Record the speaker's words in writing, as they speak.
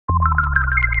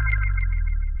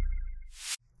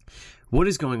What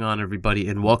is going on, everybody,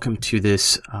 and welcome to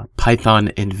this Python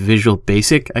and Visual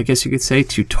Basic, I guess you could say,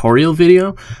 tutorial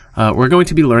video. We're going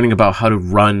to be learning about how to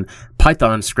run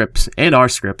Python scripts, and R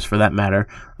scripts for that matter,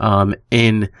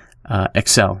 in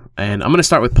Excel. And I'm going to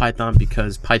start with Python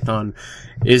because Python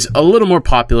is a little more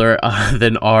popular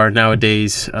than R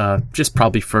nowadays, just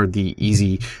probably for the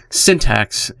easy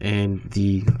syntax and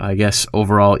the, I guess,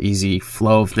 overall easy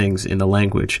flow of things in the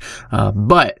language.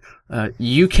 But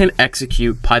you can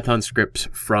execute Python scripts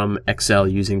from Excel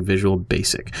using Visual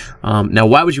Basic. Now,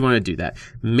 why would you want to do that?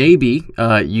 Maybe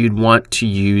you'd want to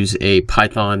use a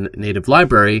Python native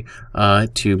library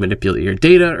to manipulate your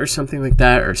data or something like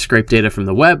that, or scrape data from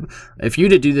the web. If you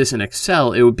were to do this in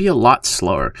Excel, it would be a lot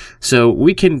slower. So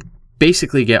we can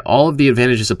basically get all of the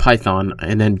advantages of Python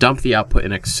and then dump the output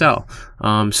in Excel.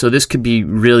 So this could be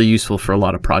really useful for a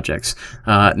lot of projects.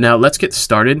 Now let's get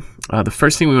started. The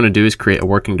first thing we want to do is create a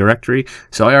working directory.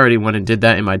 So I already went and did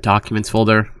that in my documents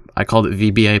folder. I called it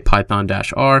VBA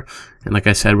Python-R. And like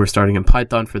I said, we're starting in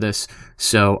Python for this.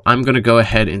 So I'm going to go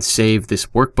ahead and save this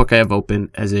workbook I have open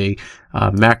as a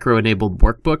macro-enabled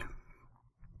workbook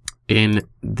in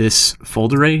this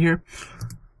folder right here.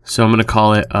 So I'm going to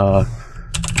call it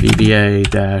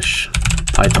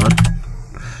VBA-Python,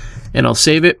 and I'll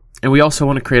save it. And we also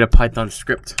want to create a Python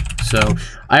script. So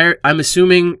I'm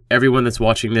assuming everyone that's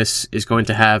watching this is going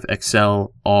to have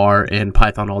Excel, R, and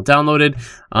Python all downloaded.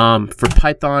 For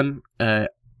Python,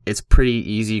 it's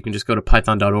pretty easy. You can just go to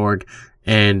python.org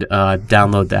and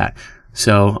download that.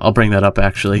 So I'll bring that up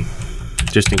actually,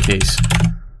 just in case.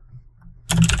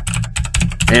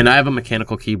 And I have a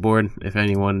mechanical keyboard if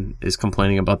anyone is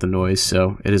complaining about the noise,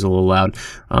 so it is a little loud.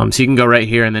 So you can go right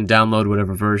here and then download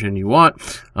whatever version you want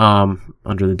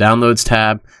under the Downloads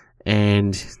tab.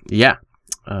 And yeah,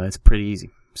 it's pretty easy.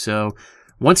 So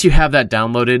once you have that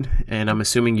downloaded, and I'm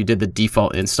assuming you did the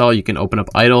default install, you can open up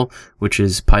idle, which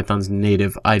is Python's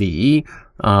native IDE.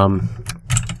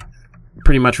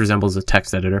 Pretty much resembles a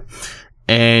text editor.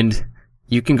 And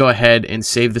you can go ahead and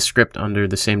save the script under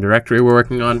the same directory we're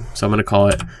working on. So I'm going to call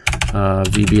it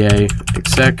VBA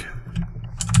exec.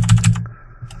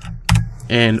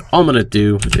 And all I'm going to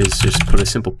do is just put a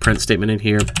simple print statement in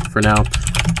here for now.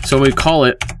 So when we call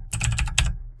it,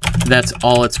 that's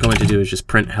all it's going to do is just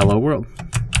print hello world.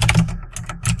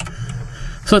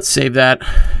 So let's save that,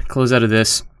 close out of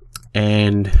this,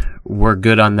 and we're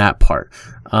good on that part.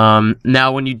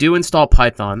 Now, when you do install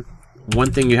Python,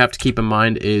 one thing you have to keep in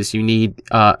mind is you need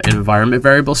an environment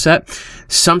variable set.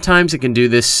 Sometimes it can do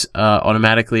this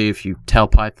automatically if you tell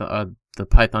Python, the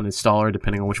Python installer,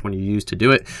 depending on which one you use to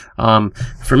do it.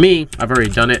 For me, I've already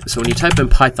done it. So when you type in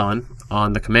Python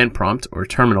on the command prompt or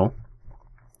terminal,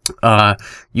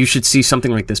 you should see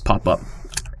something like this pop up.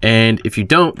 And if you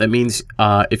don't, that means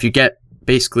if you get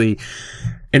basically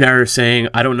an error saying,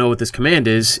 I don't know what this command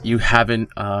is, you haven't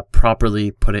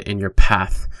properly put it in your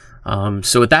path.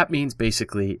 So what that means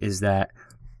basically is that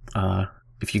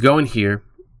if you go in here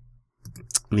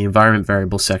in the environment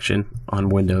variable section on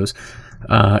Windows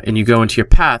and you go into your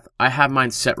path, I have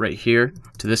mine set right here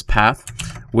to this path,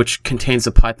 which contains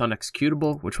the Python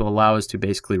executable, which will allow us to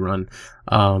basically run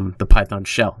the Python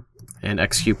shell and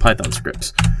execute Python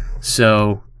scripts.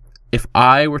 So if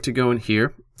I were to go in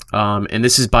here, and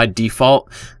this is by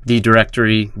default the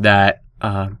directory that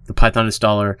the Python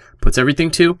installer puts everything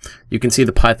to. You can see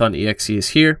the Python exe is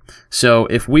here. So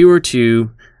if we were to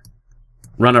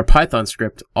run our Python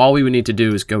script, all we would need to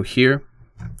do is go here,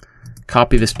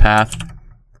 copy this path,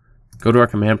 go to our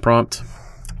command prompt,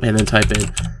 and then type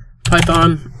in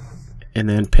Python, and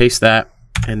then paste that,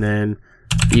 and then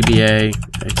VBA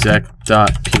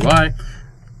exec.py.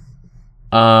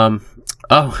 Oh,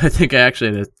 I think I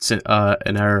actually had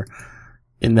an error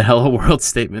in the hello world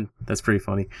statement. That's pretty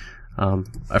funny.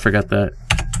 I forgot that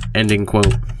ending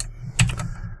quote.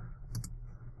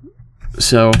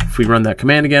 So if we run that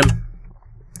command again,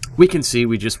 we can see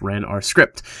we just ran our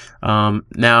script.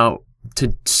 Now,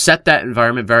 to set that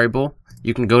environment variable,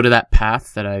 you can go to that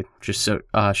path that I just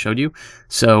showed you.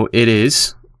 So it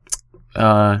is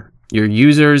your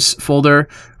users folder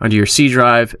under your C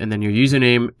drive, and then your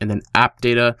username, and then app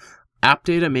data. App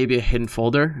data may be a hidden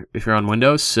folder if you're on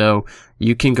Windows, so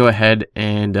you can go ahead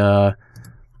and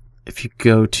if you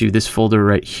go to this folder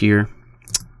right here,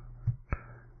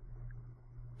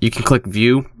 you can click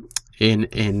view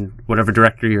in whatever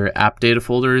directory your app data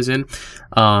folder is in,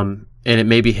 and it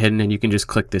may be hidden, and you can just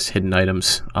click this hidden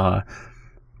items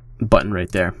button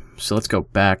right there. So let's go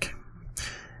back,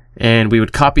 and we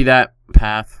would copy that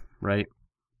path right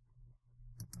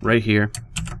here,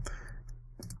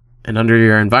 and under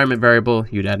your environment variable,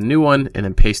 you'd add a new one and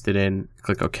then paste it in,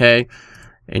 click OK.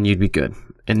 and you'd be good.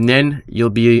 And then you'll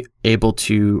be able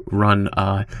to run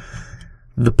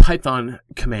the Python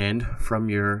command from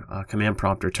your command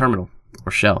prompt or terminal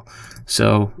or shell.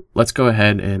 So let's go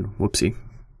ahead and, whoopsie,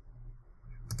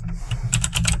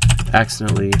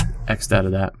 accidentally X'd out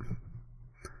of that.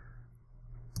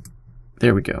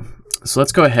 There we go. So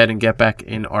let's go ahead and get back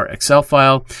in our Excel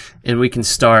file, and we can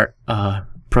start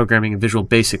programming in Visual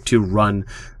Basic to run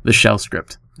the shell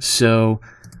script. So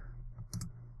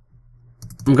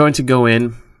I'm going to go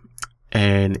in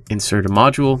and insert a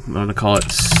module. I'm going to call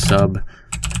it sub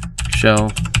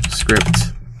shell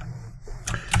script.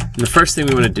 And the first thing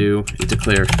we want to do is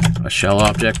declare a shell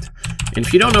object. And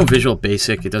if you don't know Visual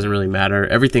Basic, it doesn't really matter.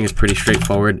 Everything is pretty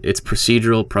straightforward. It's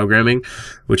procedural programming,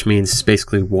 which means it's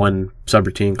basically one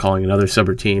subroutine calling another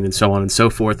subroutine and so on and so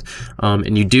forth.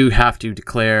 And you do have to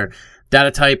declare data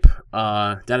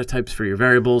types for your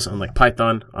variables, unlike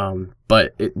Python.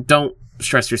 But don't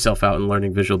stress yourself out in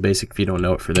learning Visual Basic if you don't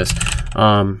know it for this.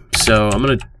 So I'm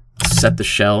going to set the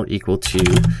shell equal to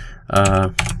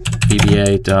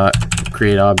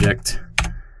VBA.createObject.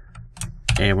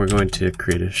 And we're going to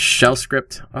create a shell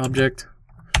script object,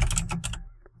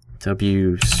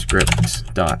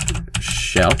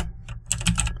 wscript.shell,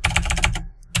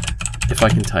 if I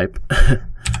can type.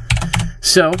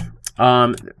 So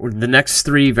the next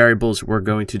three variables we're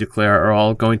going to declare are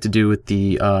all going to do with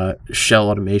the shell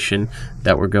automation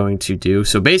that we're going to do.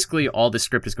 So basically all this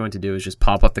script is going to do is just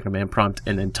pop up the command prompt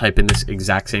and then type in this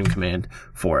exact same command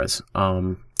for us.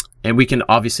 And we can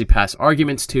obviously pass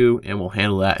arguments to, and we'll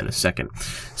handle that in a second.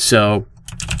 So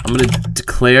I'm going to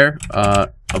declare a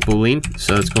Boolean.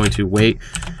 So it's going to wait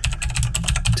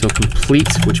till complete,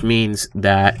 which means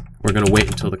that we're going to wait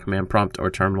until the command prompt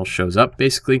or terminal shows up,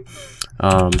 basically.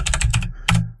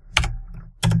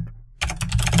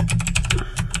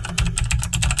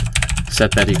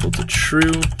 Set that equal to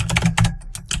true.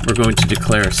 We're going to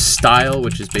declare a style,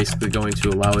 which is basically going to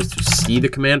allow us to see the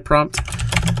command prompt.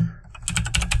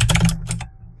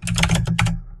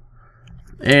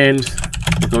 And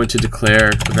we're going to declare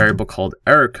a variable called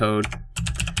error code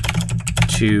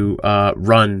to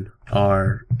run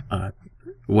our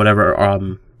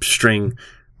whatever string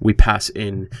we pass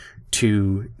in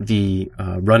to the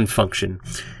run function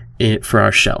for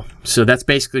our shell. So that's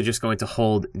basically just going to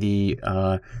hold the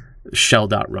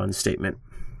shell.run statement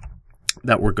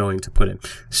that we're going to put in.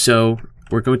 So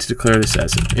we're going to declare this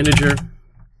as an integer.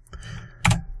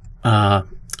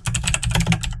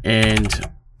 And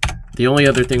the only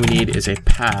other thing we need is a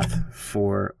path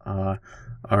for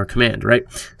our command, right?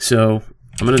 So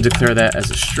I'm going to declare that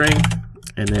as a string,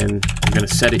 and then I'm going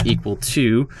to set it equal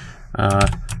to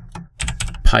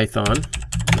Python,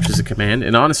 which is a command.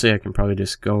 And honestly, I can probably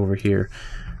just go over here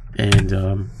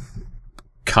and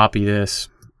copy this.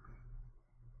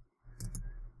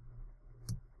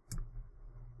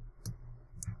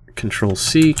 Control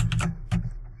C.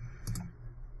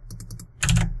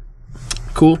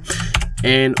 Cool.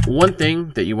 And one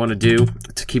thing that you want to do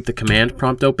to keep the command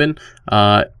prompt open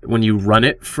when you run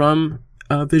it from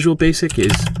Visual Basic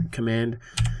is command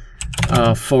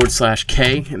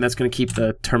 /K, and that's going to keep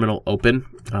the terminal open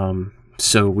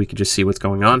so we can just see what's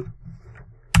going on.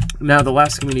 Now the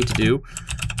last thing we need to do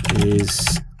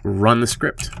is run the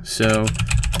script. So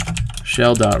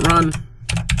shell.run,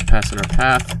 pass in our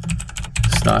path,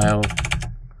 style,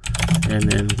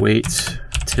 and then wait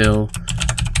till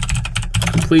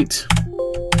complete.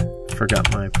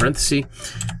 Forgot my parenthesis,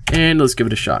 and let's give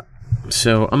it a shot.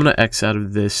 So I'm going to X out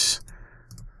of this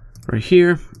right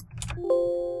here,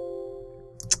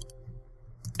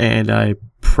 and I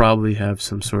probably have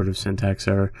some sort of syntax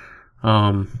error.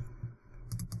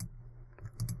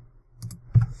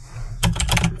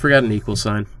 Forgot an equal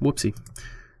sign. Whoopsie.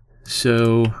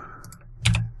 So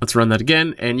let's run that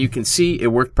again, and you can see it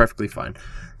worked perfectly fine.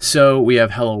 So we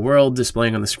have hello world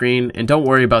displaying on the screen, and don't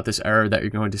worry about this error that you're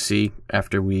going to see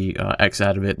after we X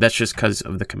out of it. That's just because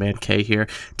of the command K here.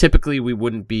 Typically we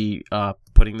wouldn't be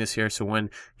putting this here, so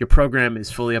when your program is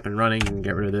fully up and running, you can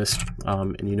get rid of this,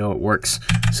 and you know it works.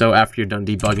 So after you're done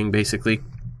debugging, basically.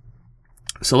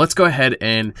 So let's go ahead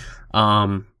and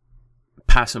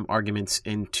pass some arguments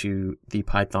into the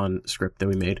Python script that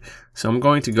we made. So I'm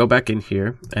going to go back in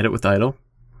here, edit with idle.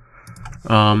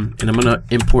 And I'm going to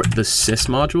import the sys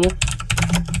module.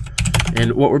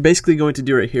 And what we're basically going to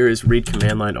do right here is read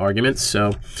command line arguments.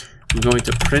 So I'm going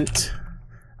to print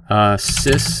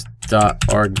sys.argv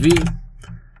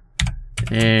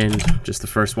and just the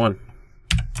first one.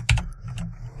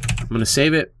 I'm going to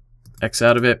save it, X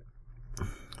out of it.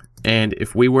 And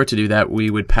if we were to do that,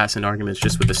 we would pass in arguments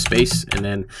just with a space and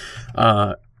then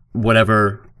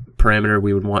whatever parameter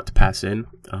we would want to pass in.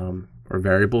 or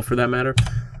variable for that matter.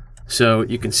 So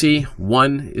you can see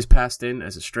 1 is passed in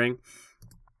as a string.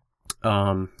 We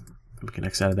can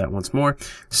X out of that once more.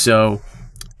 So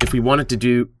if we wanted to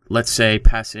do, let's say,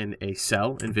 pass in a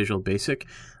cell in Visual Basic,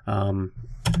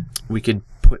 we could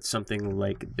put something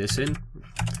like this in.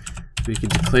 We could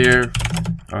declare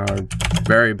our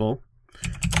variable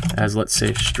as, let's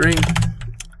say, string,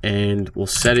 and we'll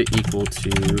set it equal to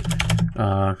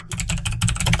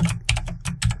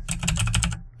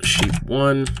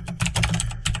sheet1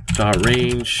 dot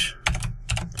range,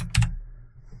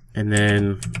 and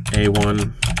then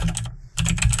a1,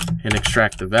 and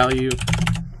extract the value.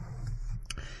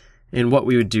 And what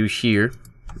we would do here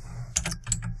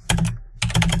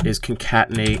is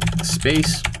concatenate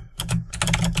space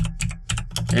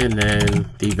and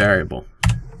then the variable.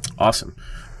 Awesome.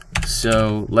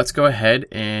 So let's go ahead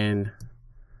and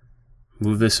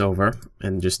move this over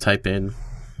and just type in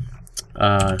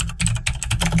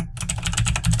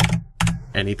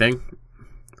anything.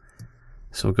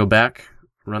 So we'll go back,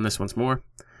 run this once more,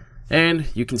 and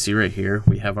you can see right here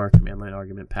we have our command line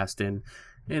argument passed in,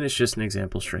 and it's just an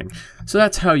example string. So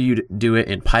that's how you do it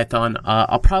in Python.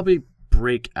 I'll probably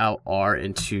break out R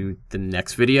into the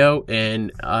next video,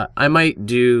 and I might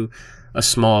do a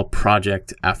small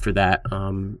project after that,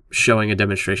 showing a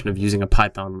demonstration of using a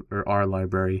Python or R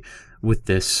library with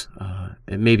this,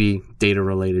 and maybe data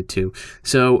related too.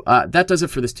 So that does it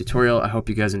for this tutorial. I hope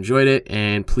you guys enjoyed it,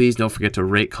 and please don't forget to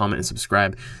rate, comment, and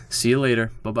subscribe. See you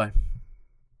later. Bye-bye.